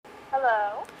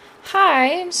Hello.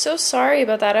 Hi, I'm so sorry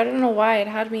about that. I don't know why it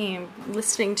had me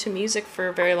listening to music for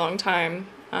a very long time.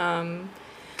 My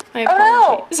Oh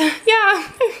apologies. Yeah,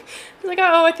 I was like,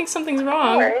 oh, I think something's no. No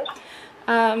wrong. worries.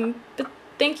 But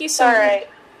thank you All so right.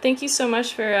 thank you so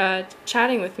much for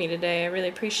chatting with me today. I really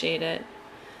appreciate it.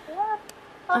 Yeah,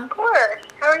 Uh, of course.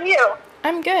 How are you?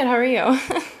 I'm good. How are you?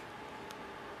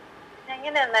 Hanging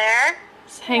in there.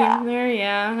 Just hanging Yeah. in there,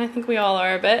 yeah. I think we all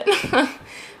are a bit.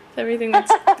 With everything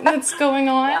that's going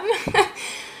on. Yeah.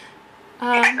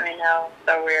 I know.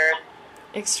 So weird.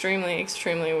 Extremely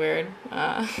weird.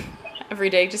 Every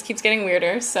day just keeps getting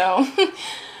weirder. So.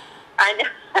 I know.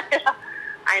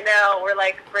 I know. We're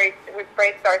like we've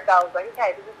braced ourselves like,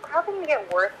 okay, this is probably gonna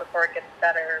get worse before it gets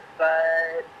better,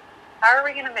 but how are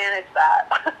we gonna manage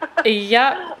that?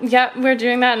 Yep, we're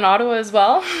doing that in Ottawa as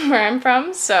well, where I'm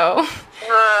from, so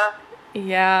uh,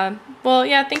 yeah. Well,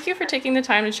 yeah, thank you for taking the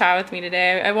time to chat with me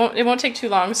today. It won't take too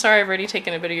long. Sorry, I've already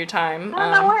taken a bit of your time.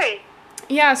 no worries.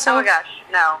 Yeah, Oh my so gosh,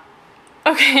 no.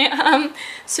 okay.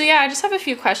 So yeah, I just have a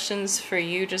few questions for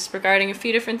you just regarding a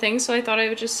few different things. So I thought I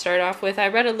would just start off with I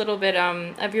read a little bit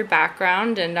of your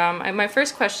background, and my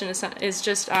first question is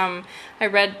just I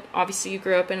read obviously you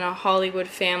grew up in a Hollywood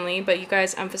family, but your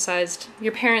parents emphasized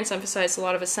a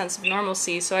lot of a sense of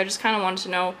normalcy. So I just kind of wanted to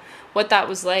know what that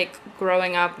was like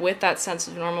growing up with that sense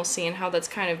of normalcy and how that's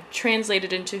kind of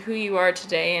translated into who you are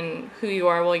today and who you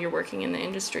are while you're working in the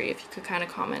industry. If you could kind of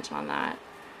comment on that.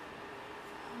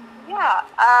 Yeah.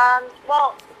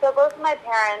 Well, so both of my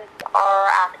parents are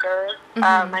actors.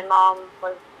 My mom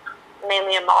was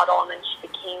mainly a model, and then she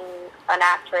became an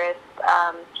actress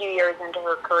a few years into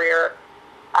her career.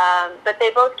 But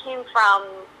they both came from,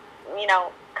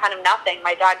 kind of nothing.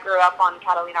 My dad grew up on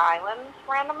Catalina Island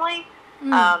randomly. He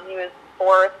was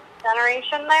fourth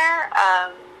generation there,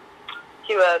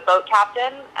 to a boat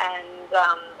captain and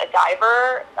a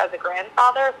diver as a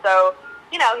grandfather. So,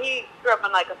 he grew up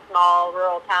in like a small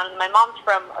rural town, and my mom's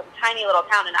from a tiny little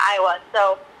town in Iowa.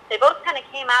 So they both kind of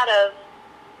came out of,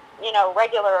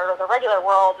 the regular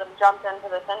world and jumped into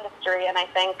this industry. And I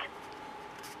think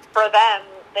for them,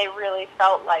 they really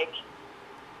felt like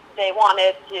they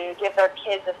wanted to give their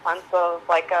kids a sense of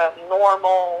like a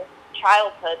normal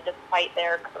childhood despite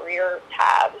their career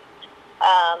paths.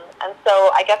 And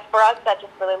so I guess for us, that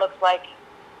just really looks like,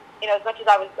 as much as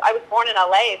I was born in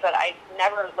LA, but I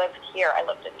never lived here. I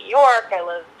lived in New York, I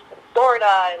lived in Florida,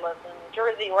 I lived in New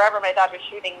Jersey, wherever my dad was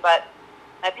shooting. But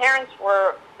my parents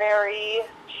were very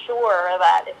sure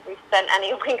that if we spent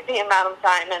any lengthy amount of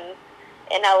time in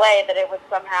LA, that it would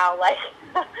somehow like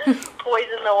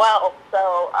poison the well.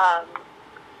 So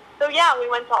yeah, we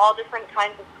went to all different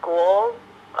kinds of schools,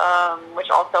 which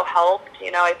also helped.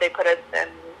 They put us in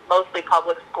mostly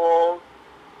public schools.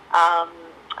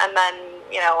 And then,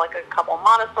 like a couple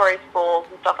Montessori schools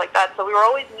and stuff like that. So we were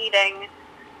always meeting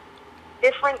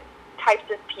different types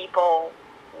of people,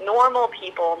 normal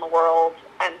people in the world,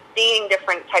 and seeing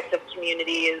different types of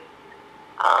communities.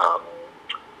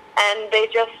 And they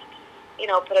just,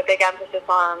 put a big emphasis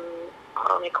on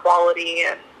equality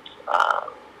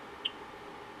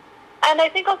and I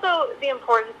think also the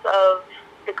importance of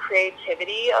the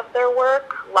creativity of their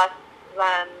work, less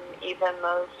than even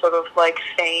the sort of like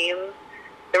fame.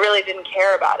 They really didn't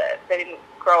care about it. They didn't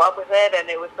grow up with it, and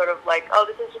it was sort of like, oh,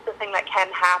 this is just a thing that can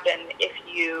happen if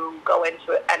you go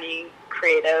into any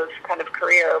creative kind of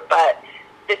career, but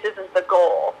this isn't the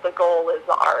goal. The goal is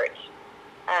the art.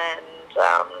 And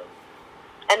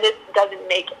this doesn't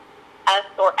make us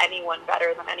or anyone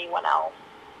better than anyone else.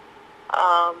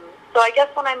 So I guess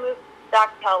when I moved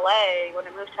back to LA, when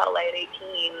I moved to LA at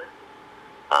 18,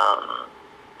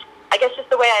 I guess just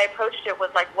the way I approached it was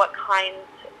like, what kinds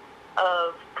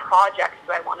of projects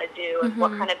do I want to do, and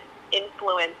what kind of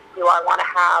influence do I want to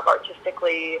have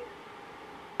artistically.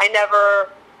 I never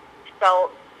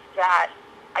felt that,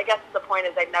 I guess the point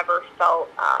is I never felt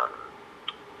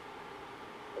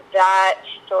that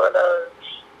sort of,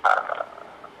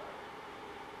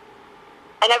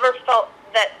 I never felt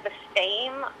that the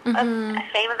fame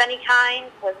of any kind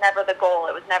was never the goal.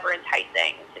 It was never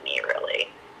enticing to me, really.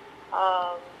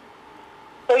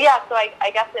 So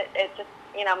I guess it just,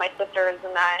 my sisters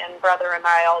and I and brother and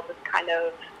I all just kind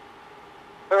of,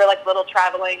 we were like little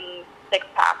traveling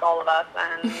six-pack, all of us.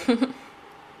 And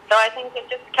so I think it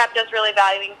just kept us really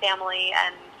valuing family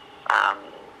and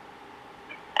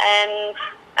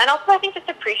also I think just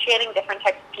appreciating different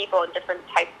types of people and different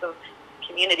types of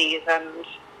communities. And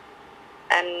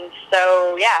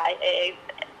so, yeah,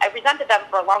 I resented them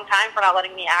for a long time for not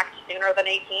letting me act sooner than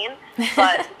 18.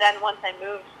 But then once I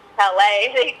moved to LA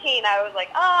at 18, I was like,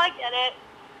 oh, I get it.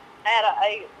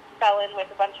 I fell in with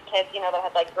a bunch of kids, that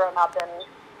had like grown up in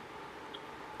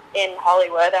in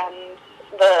Hollywood, and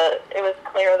it was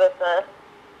clear that the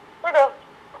sort of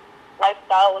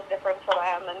lifestyle was different for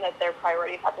them, and that their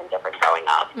priorities had been different growing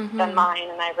up than mine,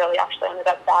 and I really actually ended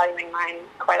up valuing mine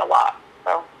quite a lot.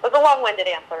 So it was a long-winded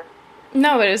answer.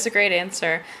 No, it was a great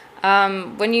answer.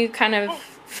 When you kind of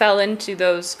fell into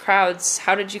those crowds,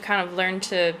 how did you kind of learn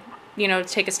to,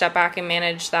 take a step back and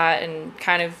manage that and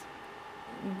kind of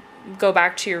go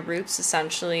back to your roots,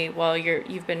 essentially, while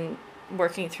you've been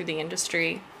working through the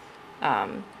industry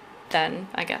then,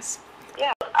 I guess?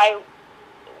 Yeah, I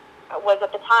was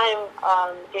at the time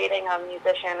dating a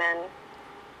musician, and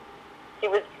he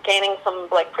was gaining some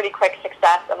pretty quick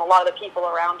success, and a lot of the people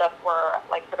around us were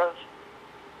sort of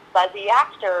buzzy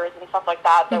actors and stuff like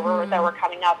that that were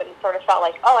coming up, and it sort of felt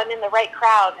like, oh, I'm in the right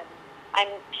crowd and I'm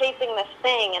chasing this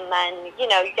thing. And then you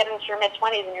get into your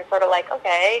mid-20s and you're sort of like,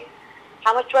 okay,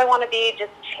 how much do I want to be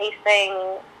just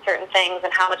chasing certain things,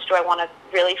 and how much do I want to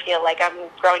really feel like I'm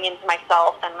growing into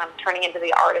myself and I'm turning into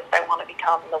the artist I want to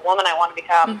become, the woman I want to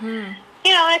become.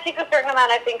 And it takes a certain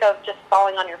amount, I think, of just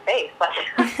falling on your face,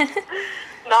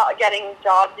 not getting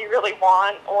jobs you really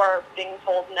want, or being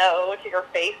told no to your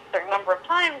face a certain number of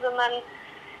times, and then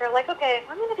you're like, okay,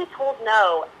 I'm going to be told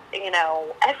no,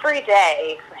 every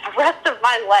day for the rest of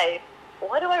my life.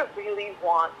 What do I really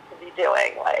want to be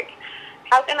doing?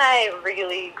 How can I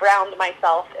really ground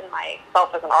myself in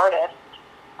myself as an artist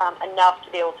enough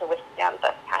to be able to withstand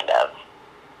this kind of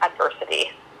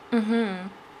adversity?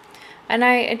 And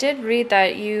I did read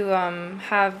that you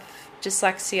have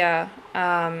dyslexia.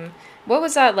 What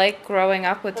was that like growing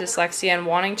up with dyslexia and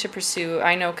wanting to pursue,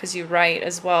 I know because you write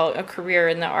as well, a career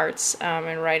in the arts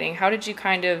and writing? How did you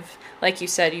kind of, like you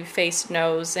said, you faced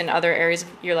no's in other areas of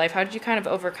your life. How did you kind of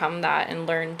overcome that and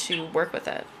learn to work with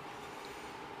it?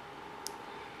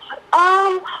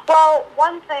 Well,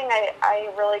 one thing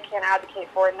I really can't advocate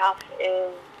for enough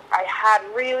is I had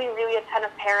really, really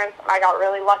attentive parents. I got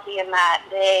really lucky in that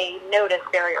they noticed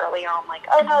very early on,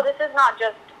 oh, no, this is not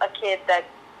just a kid that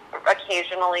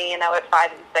occasionally, at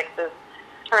 5 and 6 is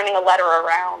turning a letter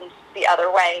around the other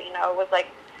way. It was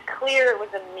clear it was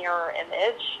a mirror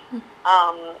image.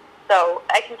 So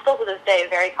I can still to this day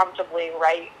very comfortably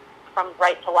write from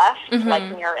right to left,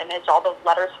 mirror image, all those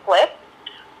letters flipped.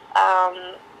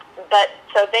 But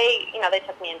so they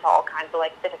took me into all kinds of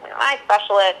they took me to an eye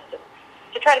specialist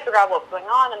to try to figure out what was going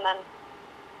on. And then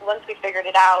once we figured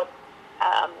it out,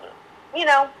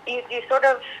 you sort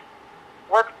of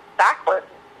work backwards.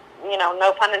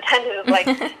 No pun intended.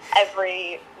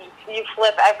 You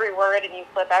flip every word and you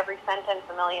flip every sentence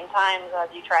a million times as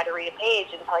you try to read a page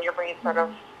until your brain sort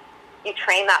of, you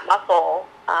train that muscle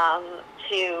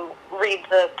to read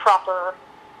the proper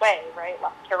way, right,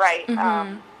 left to right.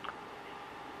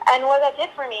 And what that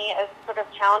did for me, as sort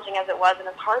of challenging as it was and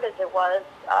as hard as it was,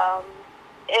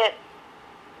 it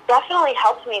definitely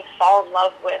helped me fall in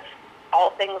love with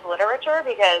all things literature,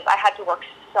 because I had to work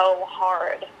so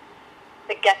hard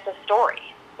to get the story.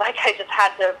 I just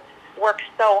had to work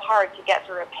so hard to get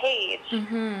through a page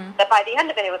that by the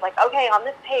end of it, it was okay, on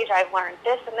this page I've learned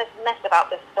this and this and this about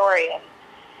this story, and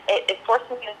it forced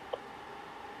me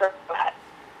to go ahead.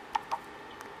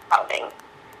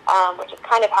 Which is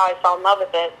kind of how I fell in love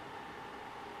with it.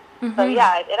 So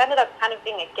yeah, it ended up kind of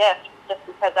being a gift, just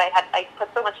because I put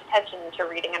so much attention into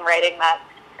reading and writing that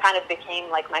kind of became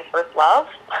my first love.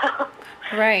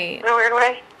 Right. In a weird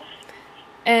way.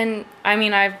 And I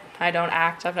mean, I don't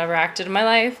act. I've never acted in my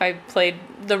life. I played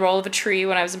the role of a tree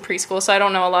when I was in preschool, so I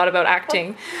don't know a lot about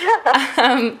acting.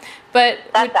 But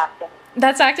that's acting.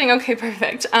 That's acting. Okay,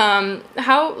 perfect.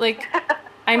 How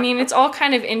I mean, it's all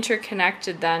kind of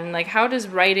interconnected then. How does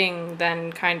writing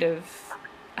then kind of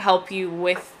help you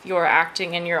with your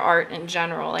acting and your art in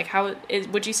general?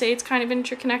 Would you say it's kind of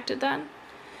interconnected then,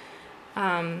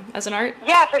 as an art?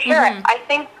 Yeah, for sure. I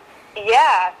think,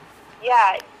 yeah.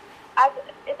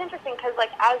 It's interesting because,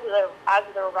 as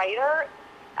the writer,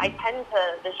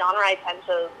 the genre I tend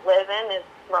to live in is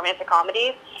romantic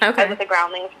comedies. Okay. I was with the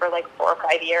Groundlings for 4 or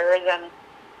 5 years, and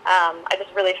I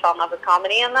just really fell in love with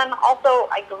comedy. And then also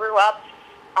I grew up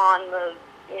on the,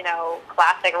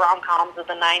 classic rom-coms of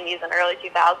the 90s and early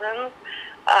 2000s.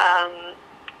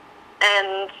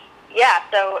 And yeah,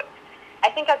 so I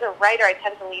think as a writer I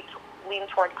tend to lean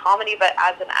toward comedy, but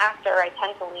as an actor I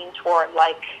tend to lean toward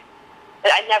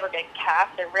I never get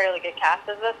cast, I rarely get cast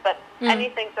as this, but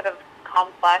anything sort of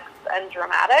complex and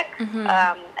dramatic,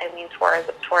 I lean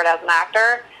toward as an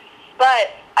actor.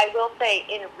 But I will say,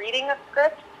 in reading a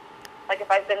script, if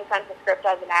I've been sent a script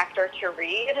as an actor to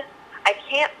read, I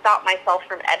can't stop myself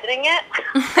from editing it,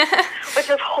 which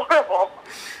is horrible.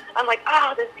 I'm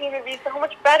this scene would be so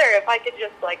much better if I could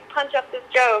just punch up this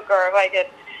joke, or if I could,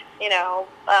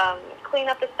 clean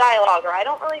up this dialogue, or I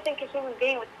don't really think a human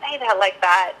being would say that like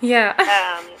that. Yeah.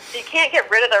 So you can't get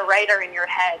rid of the writer in your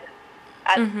head.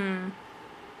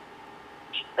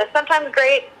 It's sometimes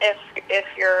great if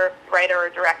your writer or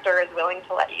director is willing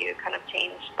to let you kind of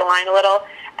change the line a little,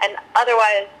 and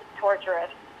otherwise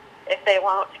torturous if they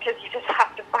won't, because you just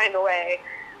have to find a way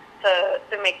to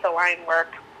make the line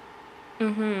work.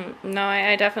 No,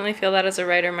 I definitely feel that as a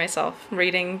writer myself,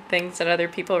 reading things that other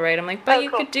people write. I'm like, but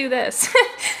you could do this.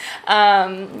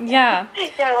 Yeah.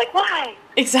 Yeah, like, why?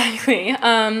 Exactly.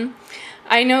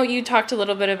 I know you talked a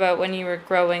little bit about when you were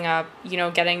growing up,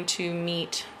 getting to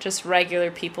meet just regular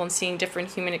people and seeing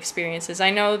different human experiences. I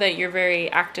know that you're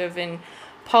very active in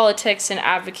politics and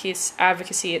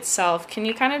advocacy itself. Can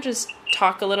you kind of just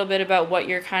talk a little bit about what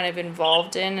you're kind of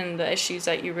involved in and the issues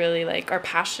that you really are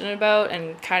passionate about,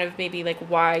 and kind of maybe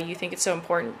why you think it's so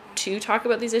important to talk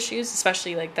about these issues,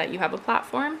 especially that you have a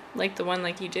platform like the one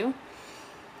you do?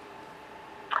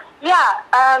 Yeah.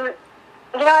 I'm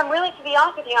really, to be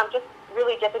honest with you, I'm just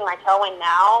really dipping my toe in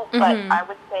now, but I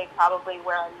would say probably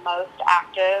where I'm most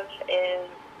active is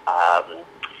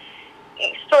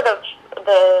sort of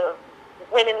the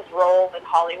women's role in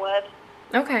Hollywood.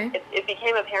 Okay. It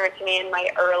became apparent to me in my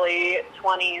early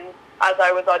 20s as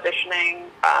I was auditioning,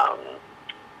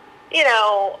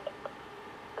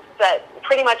 that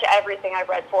pretty much everything I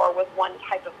read for was one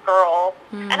type of girl.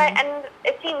 And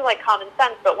it seemed like common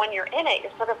sense, but when you're in it,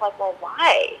 you're sort of like, well,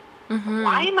 why?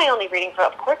 Why am I only reading for?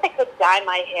 Of course I could dye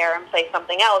my hair and play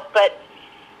something else, but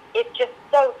it's just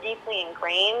so deeply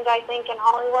ingrained, I think, in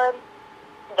Hollywood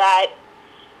that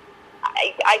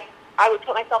I would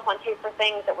put myself on tape for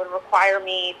things that would require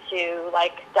me to,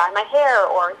 dye my hair,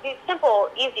 or these simple,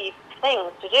 easy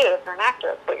things to do if you're an actor.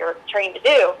 It's what you're trained to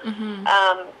do.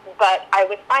 But I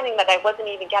was finding that I wasn't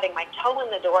even getting my toe in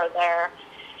the door there.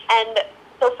 And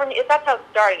so for me, that's how it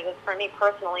started. It was, for me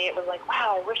personally, it was like,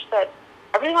 wow,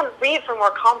 I really want to read for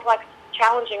more complex,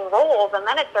 challenging roles. And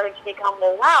then it started to become,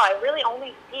 well, wow, I really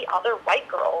only see other white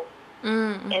girls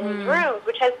in these rooms,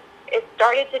 it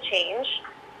started to change.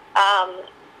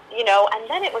 And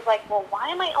then it was like, well, why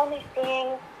am I only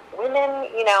seeing women,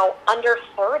 under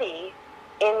 30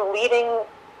 in leading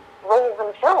roles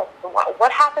in films?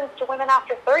 What happens to women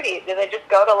after 30? Do they just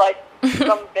go to,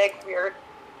 some big, weird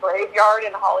graveyard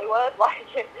in Hollywood?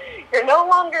 You're no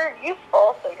longer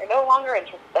useful, so you're no longer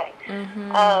interesting.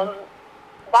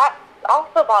 That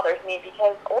also bothers me,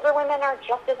 because older women are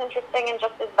just as interesting and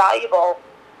just as valuable,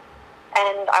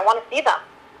 and I want to see them.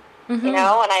 And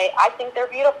I think they're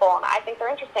beautiful, and I think they're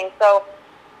interesting. So,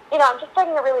 I'm just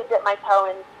starting to really dip my toe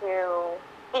into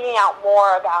figuring out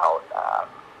more about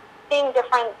seeing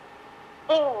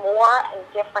more and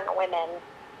different women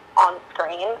on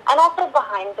screen, and also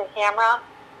behind the camera,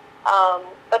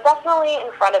 but definitely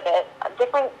in front of it.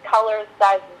 Different colors,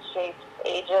 sizes, shapes,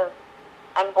 ages.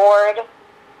 I'm bored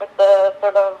with the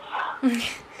sort of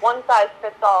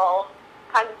one-size-fits-all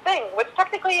kind of thing, which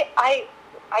technically I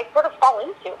sort of fall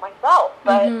into myself,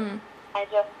 but I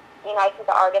just, I think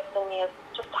the artist in me is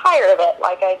just tired of it.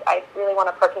 I really want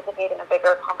to participate in a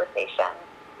bigger conversation.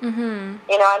 And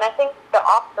I think the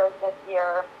Oscars this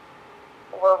year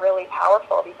were really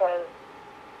powerful because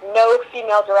no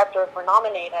female directors were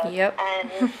nominated.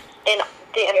 And in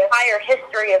the entire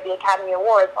history of the Academy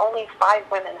Awards, only 5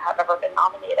 women have ever been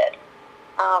nominated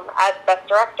as Best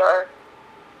Director.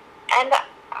 And,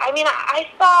 I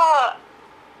saw,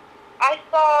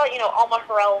 Alma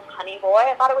Harrell's Honey Boy.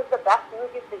 I thought it was the best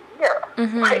movie of the year.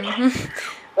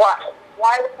 Why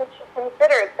was it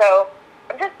considered? So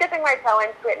I'm just dipping my toe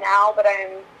into it now, but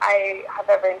I have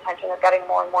every intention of getting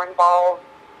more and more involved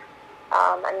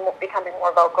and becoming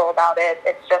more vocal about it.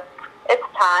 It's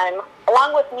time.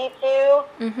 Along with Me Too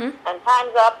and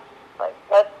Time's Up,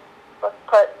 let's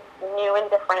put new and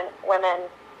different women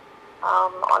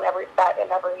on every set and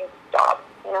every job,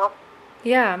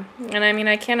 Yeah, and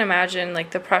I can't imagine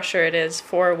the pressure it is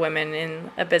for women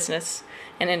in a business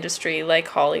and industry like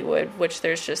Hollywood, which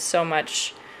there's just so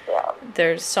much.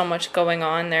 There's so much going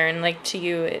on there, and to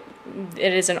you, it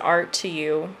is an art to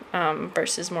you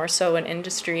versus more so an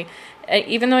industry.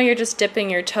 Even though you're just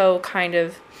dipping your toe kind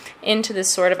of into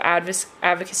this sort of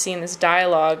advocacy and this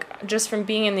dialogue, just from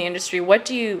being in the industry, what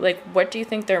do you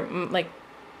think they're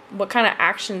what kind of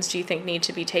actions do you think need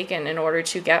to be taken in order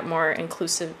to get more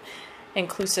inclusive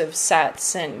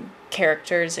sets and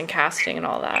characters and casting and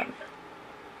all that?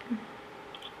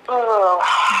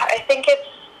 I think it's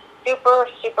super,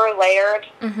 super layered.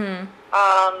 I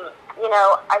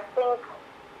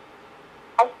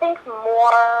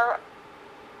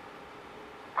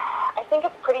think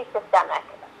it's pretty systemic.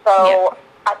 So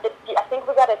I think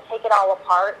we got to take it all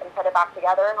apart and put it back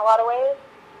together in a lot of ways.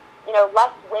 You know,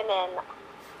 less women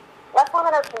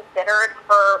are considered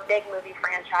for big movie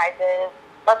franchises.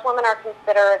 Less women are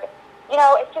considered. You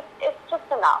know, it's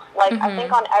just enough. Like, I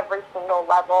think on every single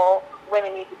level,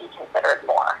 women need to be considered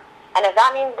more. And if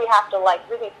that means we have to, like,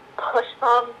 really push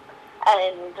them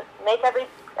and make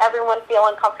everyone feel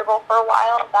uncomfortable for a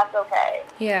while, that's okay.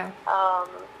 Yeah.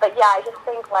 But yeah, I just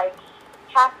think, like,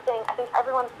 casting, I think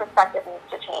everyone's perspective needs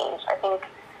to change. I think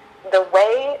the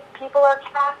way people are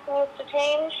cast needs to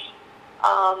change.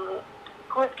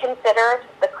 Who's considered,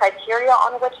 the criteria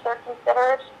on which they're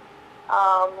considered.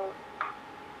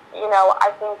 You know,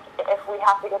 I think if we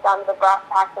have to get down to the brass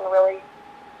tacks and really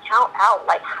count out,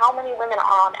 like, how many women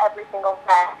are on every single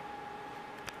set,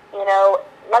 you know,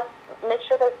 let's make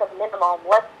sure there's a minimum.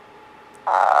 Let's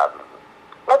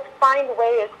find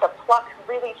ways to pluck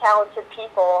really talented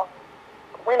people,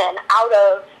 women, out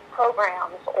of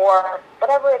programs or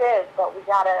whatever it is. But we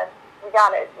gotta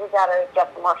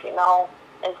get some more female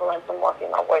influence and more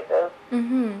female voices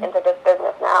into this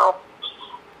business now.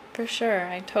 For sure.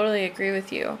 I totally agree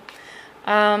with you.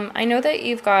 I know that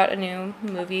you've got a new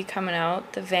movie coming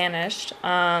out, The Vanished.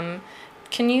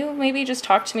 Can you maybe just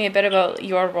talk to me a bit about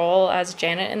your role as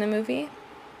Janet in the movie?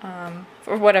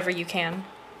 Or whatever you can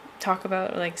talk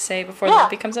about, like, say, before the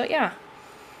movie comes out? Yeah.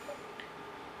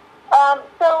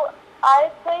 So I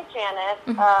play Janet,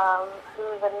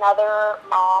 who's another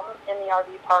mom in the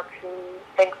RV park who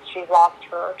thinks she's lost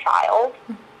her child.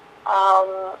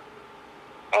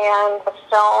 And the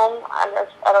film, I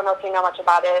don't know if you know much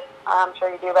about it, I'm sure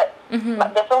you do, but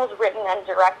the film was written and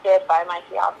directed by my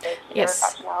fiancé, Peter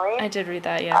Facinelli. I did read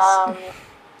that, yes.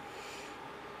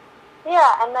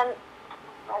 Yeah, and then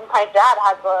my dad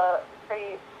has a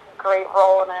pretty great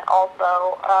role in it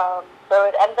also. So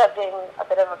it ended up being a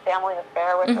bit of a family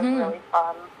affair, which was really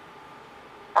fun.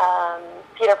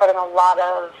 Peter put in a lot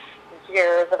of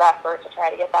years of effort to try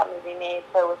to get that movie made,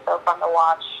 so it was so fun to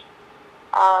watch.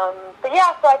 But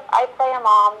yeah, so I play a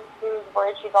mom who's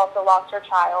worried she's also lost her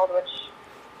child, which,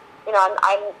 you know,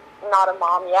 I'm not a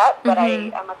mom yet, but I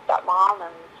am a stepmom,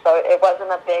 and so it wasn't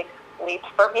a big leap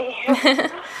for me.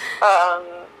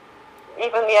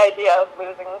 Even the idea of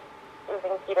losing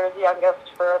Peter's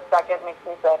youngest for a second makes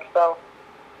me sick, so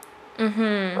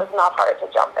it was not hard to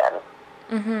jump in.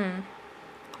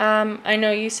 I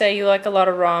know you say you like a lot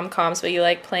of rom-coms, but you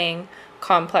like playing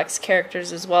complex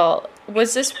characters as well.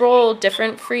 Was this role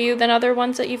different for you than other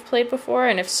ones that you've played before?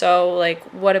 And if so, like,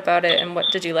 what about it, and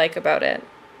what did you like about it,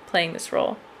 playing this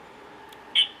role?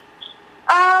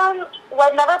 Well,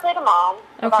 I've never played a mom,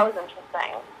 so that was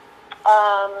interesting.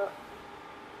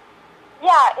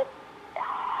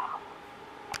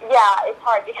 It's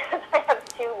hard because I have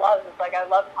two loves. It's like I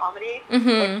love comedy,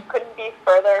 which couldn't be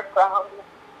further from,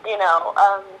 you know,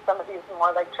 some of these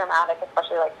more, like, dramatic,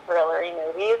 especially, like, thrillery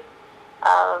movies.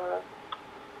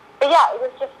 But yeah, it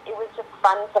was just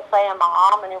fun to play a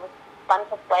mom, and it was fun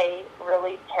to play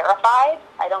really terrified.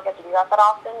 I don't get to do that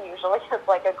often. Usually it's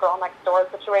like a girl next door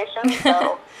situation,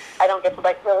 so I don't get to,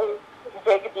 like, really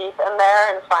dig deep in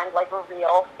there and find, like, a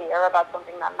real fear about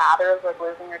something that matters, like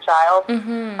losing your child.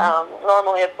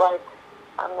 Normally it's like,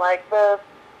 I'm like the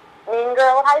mean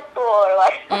girl in high school, or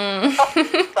like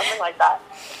something like that.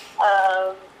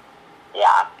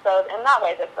 Yeah, so in that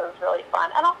way this was really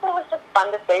fun. And also it was just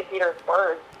fun to say Peter's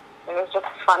words. It was just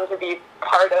fun to be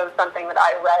part of something that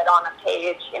I read on a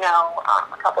page, you know,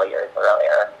 a couple of years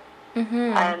earlier.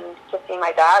 And to see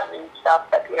my dad read stuff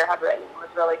that Peter had written was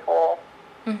really cool.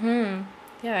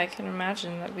 Yeah, I can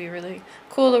imagine that'd be really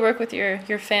cool to work with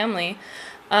your family.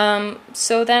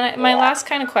 So then my last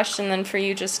kind of question then for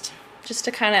you, just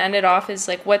to kind of end it off, is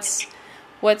like, what's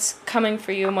coming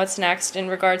for you and what's next in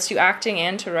regards to acting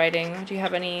and to writing? Do you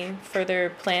have any further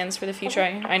plans for the future?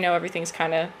 I know everything's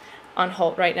kind of on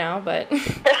hold right now, but... Yeah,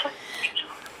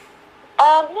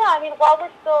 I mean, while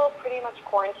we're still pretty much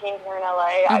quarantined here in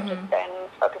LA, I've just been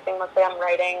focusing mostly on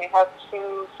writing. I have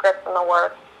 2 scripts in the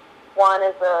works. One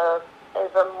is a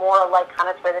more, like, kind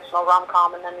of traditional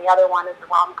rom-com, and then the other one is a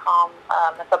rom-com.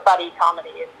 It's a buddy comedy.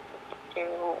 It's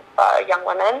 2 young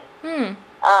women.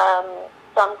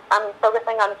 So I'm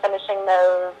focusing on finishing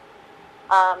those,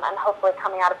 and hopefully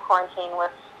coming out of quarantine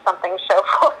with something to show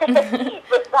for it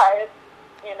besides,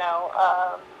 you know,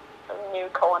 new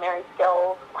culinary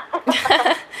skills.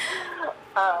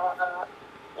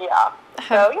 Yeah.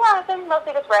 So yeah, I've been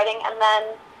mostly just writing, and then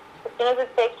as soon as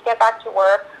it's safe to get back to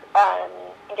work and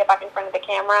get back in front of the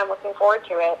camera, I'm looking forward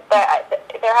to it. But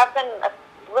there have been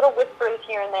little whispers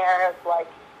here and there of, like,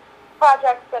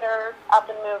 projects that are up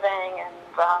and moving, and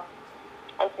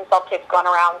some self-tapes going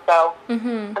around. So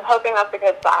I'm hoping that's a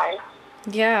good sign.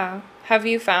 Yeah. Have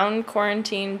you found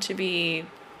quarantine to be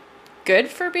good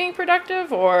for being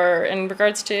productive, or in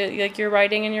regards to like your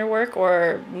writing and your work,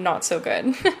 or not so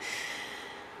good?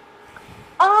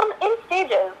 In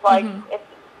stages, like it's,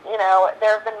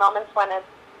 there have been moments when it's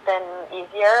been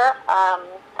easier,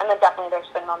 and then definitely there's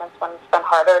been moments when it's been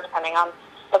harder, depending on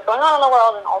what's going on in the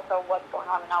world and also what's going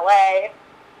on in LA.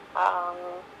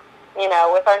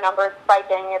 With our numbers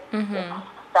spiking, it's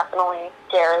definitely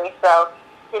scary. So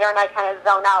Peter and I kind of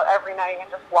zone out every night and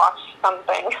just watch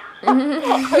something on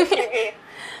TV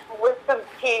with some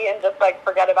tea and just like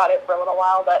forget about it for a little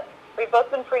while. But we've both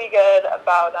been pretty good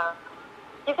about.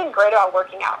 He's been great about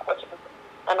working out, which is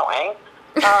annoying.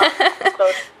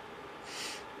 So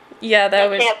yeah,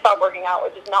 I can't stop working out,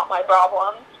 which is not my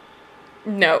problem.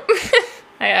 No,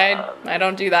 I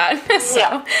don't do that. So,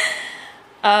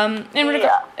 yeah.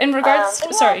 In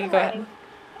regards, sorry, go ahead.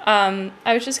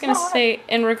 I was just gonna say,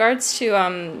 in regards to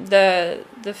the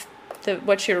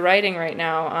what you're writing right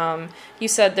now, you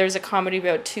said there's a comedy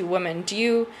about two women. Do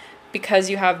you,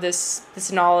 because you have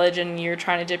this knowledge and you're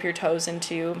trying to dip your toes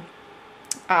into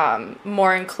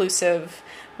more inclusive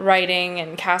writing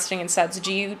and casting and sets,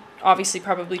 do you obviously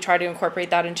probably try to incorporate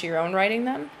that into your own writing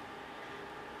then?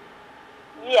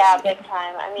 Yeah, big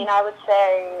time. I mean, I would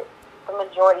say the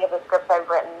majority of the scripts I've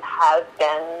written has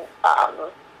been,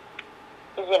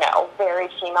 very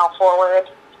female-forward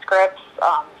scripts,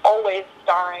 always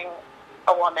starring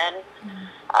a woman.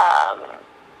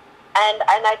 And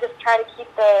I just try to keep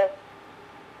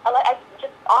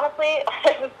honestly,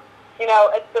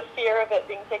 it's the fear of it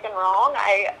being taken wrong.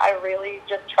 I really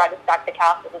just try to stack the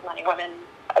cast with as many women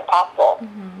as possible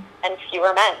and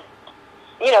fewer men.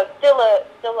 Still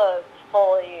a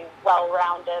fully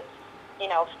well-rounded,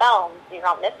 film. You're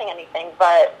not missing anything,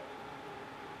 but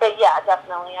yeah,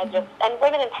 definitely. And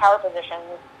women in power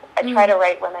positions. I try to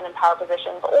write women in power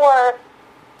positions, or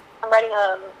I'm writing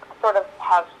sort of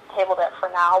have tabled it for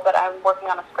now, but I'm working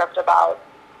on a script about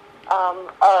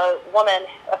a woman,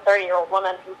 a 30-year-old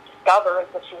woman who discovers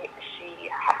that she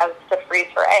has to freeze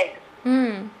her eggs,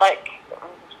 like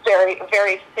very,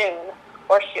 very soon,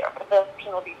 or the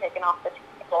pin will be taken off the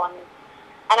table.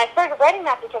 And I started writing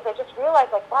that because I just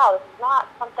realized, like, wow, this is not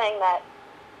something that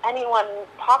anyone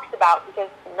talks about because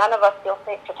none of us feel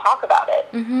safe to talk about it.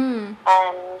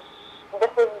 And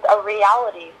this is a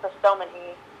reality for so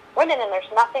many women, and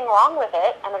there's nothing wrong with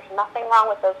it, and there's nothing wrong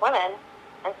with those women.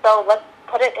 And so let's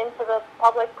put it into the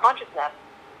public consciousness,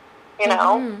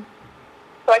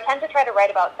 So I tend to try to write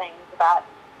about things that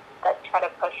try to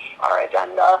push our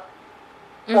agenda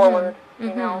forward,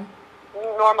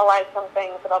 normalize some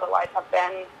things that otherwise have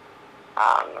been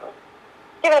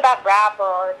given a bad rap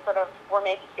or sort of were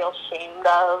made to feel shamed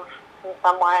of in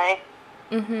some way.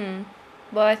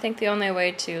 Well, I think the only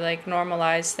way to like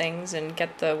normalize things and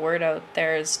get the word out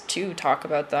there is to talk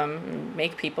about them and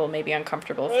make people maybe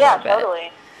uncomfortable for a bit.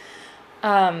 Totally.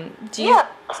 Do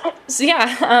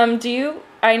you,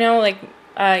 I know like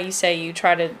you say you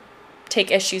try to take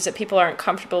issues that people aren't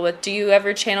comfortable with. Do you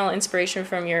ever channel inspiration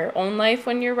from your own life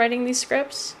when you're writing these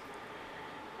scripts?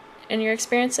 In your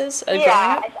experiences? I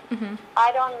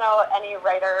don't know any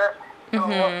writer who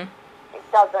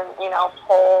doesn't,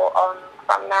 pull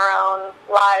from their own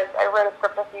lives. I wrote a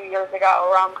script a few years ago,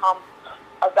 a rom-com,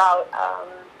 about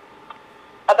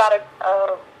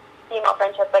a female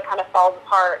friendship that kind of falls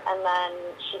apart, and then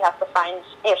she has to find,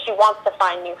 she wants to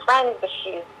find new friends, but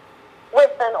she's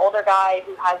with an older guy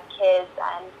who has kids,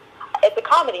 and it's a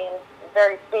comedy and it's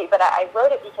very sweet, but I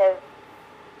wrote it because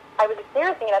I was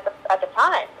experiencing it at the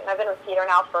time, and I've been with Peter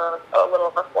now for a little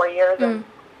over 4 years, and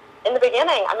in the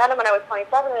beginning, I met him when I was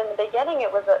 27, and in the beginning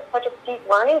it was such a steep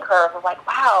learning curve of like,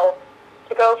 wow,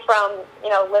 to go from,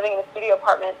 living in a studio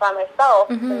apartment by myself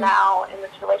to now in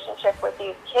this relationship with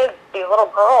these kids, these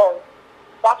little girls,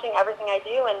 watching everything I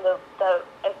do and the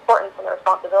importance and the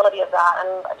responsibility of that,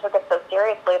 and I took it so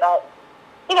seriously that,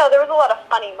 there was a lot of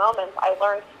funny moments. I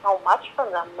learned so much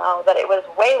from them, though, that it was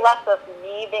way less of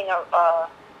me being a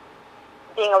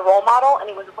role model, and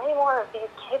it was way more of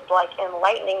these kids, like,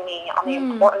 enlightening me on the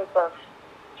importance of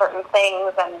certain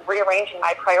things and rearranging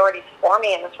my priorities for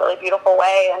me in this really beautiful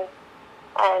way, and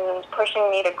pushing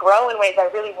me to grow in ways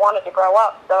I really wanted to grow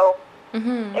up. So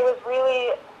it was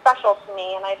really special to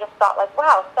me, and I just thought, like,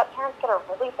 wow, step-parents get a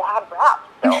really bad rap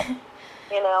still,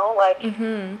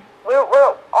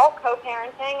 we're all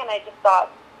co-parenting, and I just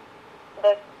thought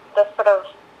this sort of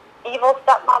evil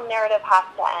stepmom narrative has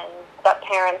to end.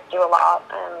 Step-parents do a lot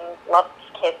and love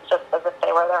kids just as if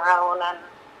they were their own, and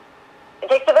it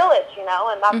takes a village, and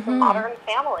that's the modern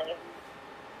family.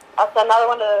 That's another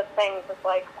one of those things that's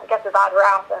like, I guess, a bad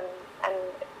rap, and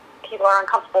people are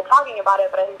uncomfortable talking about it,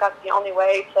 but I think that's the only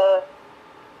way to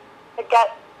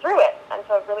get through it and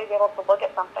to really be able to look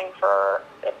at something for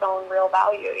its own real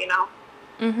value, you know?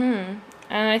 Mm-hmm.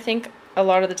 And I think a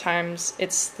lot of the times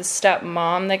it's the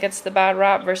stepmom that gets the bad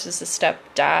rap versus the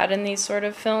stepdad in these sort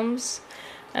of films.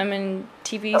 In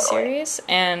TV series,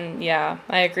 and yeah,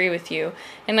 I agree with you.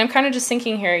 And I'm kind of just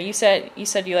thinking here, you said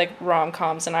you like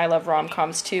rom-coms, and I love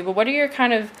rom-coms too, but what are your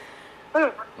kind of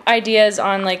ideas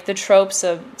on like the tropes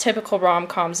of typical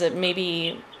rom-coms that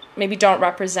maybe don't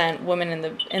represent women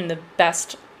in the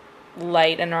best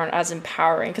light and aren't as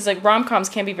empowering? Because like rom-coms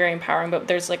can be very empowering, but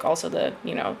there's like also the,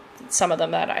 you know, some of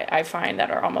them that I find that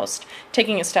are almost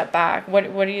taking a step back. What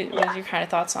are your kind of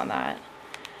thoughts on that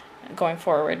going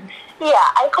forward? Yeah,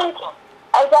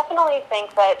 I definitely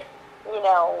think that, you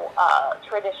know,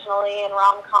 traditionally in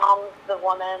rom-coms, the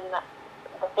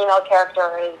female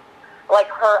character is, like,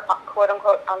 her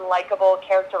quote-unquote unlikable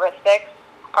characteristics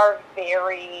are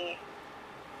very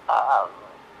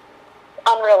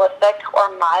unrealistic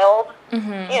or mild.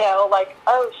 Mm-hmm. You know, like,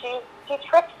 oh, she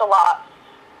trips a lot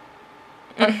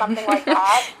or something like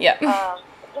that. Yeah.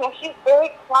 You know, she's very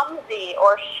clumsy,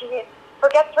 or she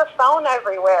forgets her phone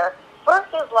everywhere.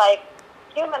 Versus, like,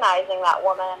 humanizing that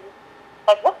woman,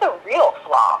 like, what's the real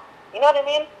flaw? You know what I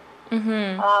mean?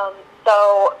 Mm-hmm.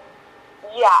 So,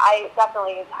 yeah, I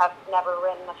definitely have never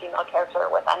written a female character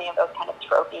with any of those kind of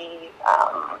tropey,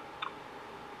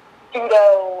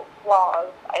 pseudo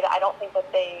flaws. I don't think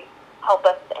that they help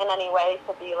us in any way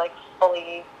to be, like,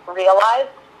 fully realized.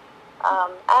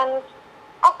 And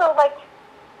also, like,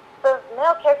 the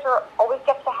male character always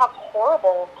gets to have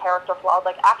horrible character flaws,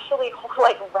 like actually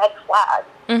like red flags.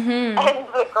 Mm-hmm. And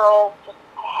the girl just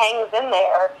hangs in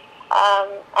there.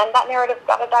 And that narrative's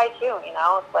got to die too, you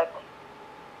know? It's like,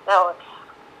 no,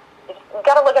 you've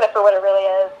got to look at it for what it really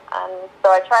is. And so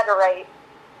I try to write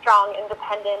strong,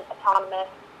 independent, autonomous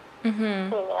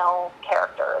female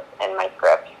characters in my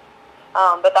script.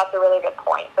 But that's a really good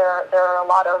point. There are a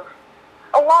lot of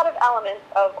elements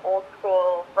of old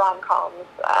school rom-coms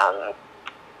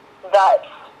that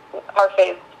are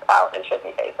phased out and should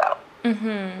be phased out,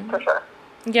 for sure.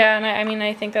 Yeah, and I mean,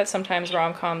 I think that sometimes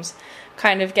rom-coms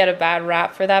kind of get a bad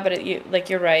rap for that, but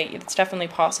you're right, it's definitely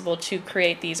possible to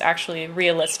create these actually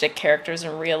realistic characters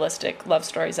and realistic love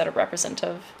stories that are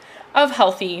representative of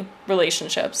healthy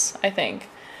relationships, I think.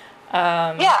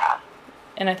 Yeah.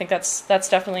 And I think that's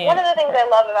definitely... One of the things I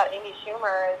love about Amy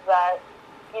Schumer is that,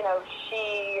 you know,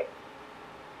 she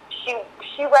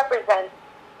represents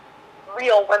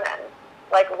real women,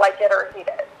 like it or hate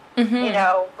it. Mm-hmm. You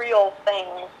know, real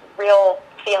things, real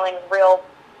feelings, real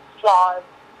flaws.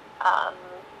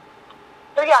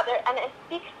 So yeah, and it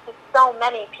speaks to so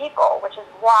many people, which is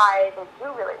why they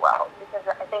do really well. Because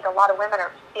I think a lot of women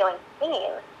are feeling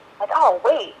seen. Like, oh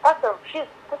wait,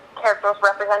 this character is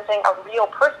representing a real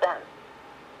person.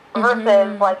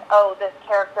 Versus like, oh, this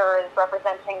character is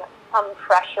representing some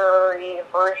pressure-y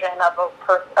version of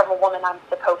a woman I'm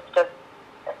supposed to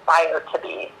aspire to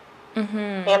be.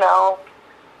 Mm-hmm. You know?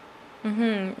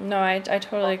 Mm-hmm. No, I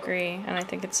totally agree, and I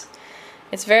think it's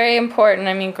very important.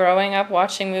 I mean, growing up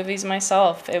watching movies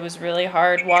myself, it was really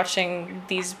hard watching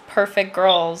these perfect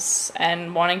girls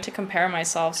and wanting to compare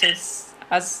myself. So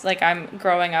as like I'm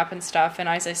growing up and stuff, and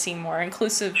as I see more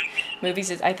inclusive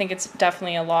movies, I think it's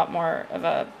definitely a lot more of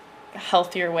a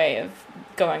healthier way of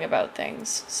going about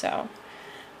things. So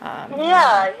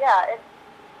yeah, it's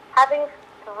having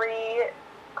 3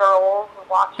 girls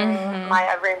watching my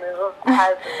every move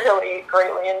has really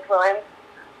greatly influenced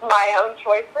my own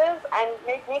choices and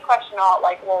made me question all,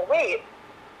 like, well, wait,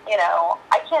 you know,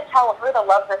 I can't tell her to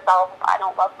love herself if I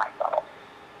don't love myself.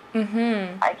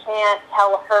 I can't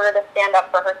tell her to stand up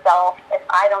for herself if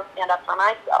I don't stand up for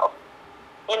myself.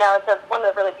 You know, it's one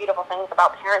of the really beautiful things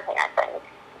about parenting, I think.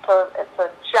 So it's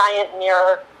a giant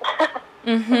mirror.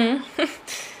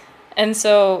 And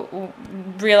so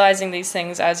realizing these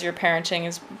things as you're parenting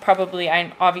is probably,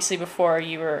 obviously before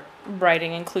you were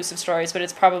writing inclusive stories, but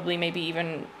it's probably maybe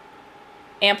even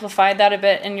amplified that a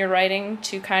bit in your writing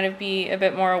to kind of be a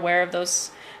bit more aware of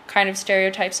those kind of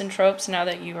stereotypes and tropes now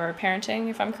that you are parenting,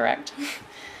 if I'm correct.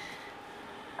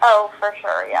 Oh, for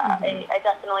sure, yeah. I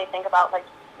definitely think about, like,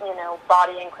 you know,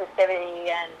 body inclusivity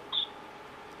and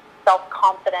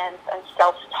self-confidence and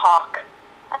self-talk.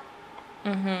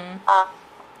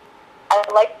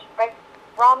 I like to write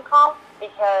rom-com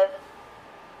because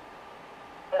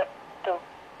the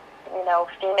you know,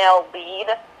 female lead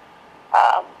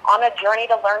on a journey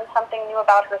to learn something new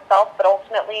about herself, but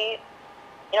ultimately,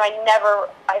 you know, I've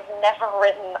never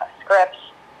written a script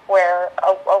where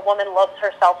a woman loves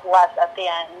herself less at the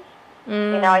end.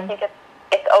 You know, I think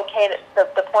it's okay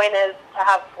that the point is to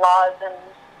have flaws and,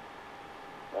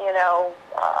 you know,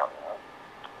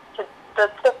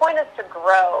 the point is to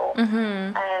grow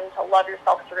and to love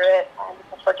yourself through it and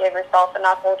to forgive yourself and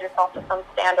not hold yourself to some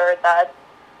standard that,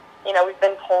 you know, we've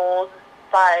been told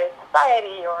by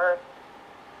society or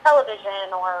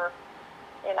television or,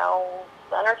 you know,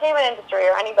 the entertainment industry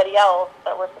or anybody else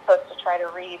that we're supposed to try to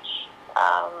reach.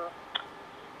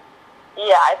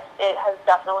 It has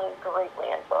definitely greatly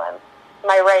influenced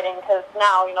my writing because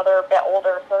now, you know, they're a bit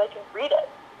older, so they can read it.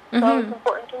 So it's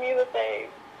important to me that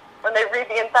when they read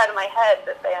the inside of my head,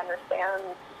 that they understand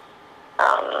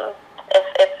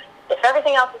if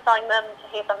everything else is telling them to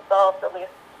hate themselves, at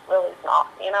least Lily's not,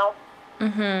 you know?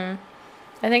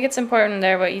 I think it's important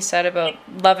there what you said about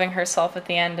loving herself at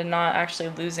the end and not actually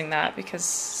losing that, because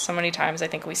so many times I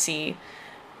think we see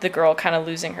the girl kind of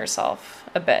losing herself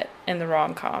a bit in the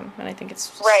rom-com, and I think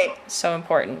it's so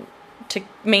important to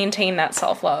maintain that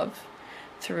self-love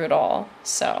through it all.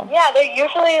 So yeah, they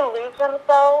usually lose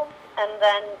themselves, and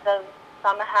then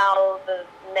somehow the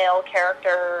male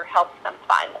character helps them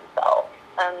find themselves,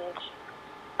 and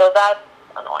so that's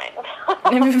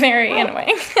annoying. Very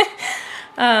annoying.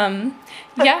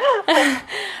 Yeah.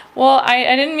 Well,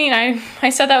 I didn't mean, I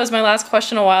said that was my last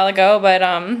question a while ago, but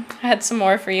I had some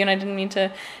more for you, and I didn't mean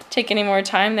to take any more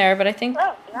time there, but I think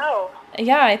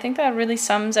yeah, I think that really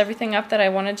sums everything up that I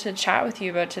wanted to chat with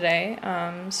you about today.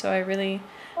 So I really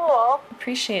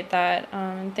appreciate that,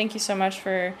 and thank you so much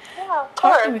for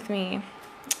talking with me.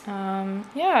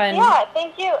 Yeah,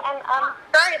 thank you, and I'm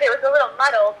sorry if it was a little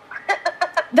muddled.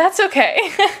 That's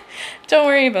okay. Don't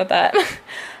worry about that.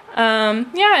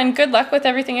 Yeah, and good luck with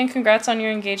everything, and congrats on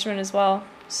your engagement as well.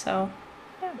 So,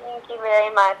 yeah. Thank you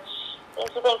very much.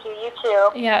 Thank you. You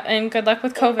too. Yeah, and good luck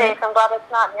with COVID. Safe. I'm glad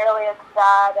it's not nearly as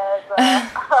bad as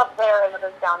up there as it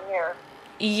is down here.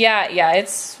 Yeah,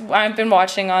 I've been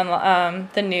watching on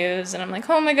the news, and I'm like,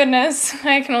 oh my goodness,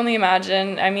 I can only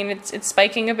imagine. I mean, it's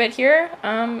spiking a bit here,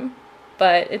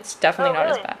 but it's definitely not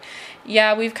as bad.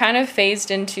 Yeah, we've kind of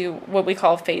phased into what we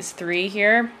call phase 3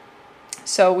 here.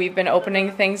 So we've been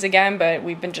opening things again, but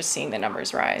we've been just seeing the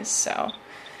numbers rise. So,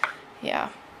 yeah,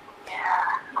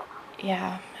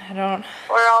 I don't.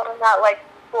 We're all in that like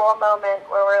school moment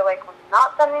where we're like, we're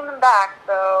not sending them back.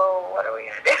 So what are we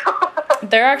gonna do?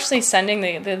 They're actually sending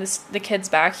the kids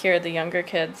back here, the younger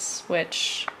kids,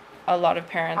 which a lot of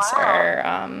parents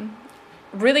are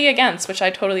really against, which I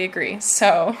totally agree.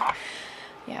 So,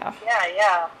 yeah.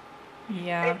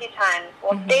 Yeah. Crazy times.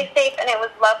 Well, stay safe, and it was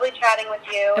lovely chatting with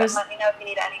you, and let me know if you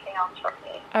need anything else from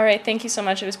me. All right, thank you so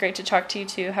much. It was great to talk to you,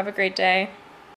 too. Have a great day.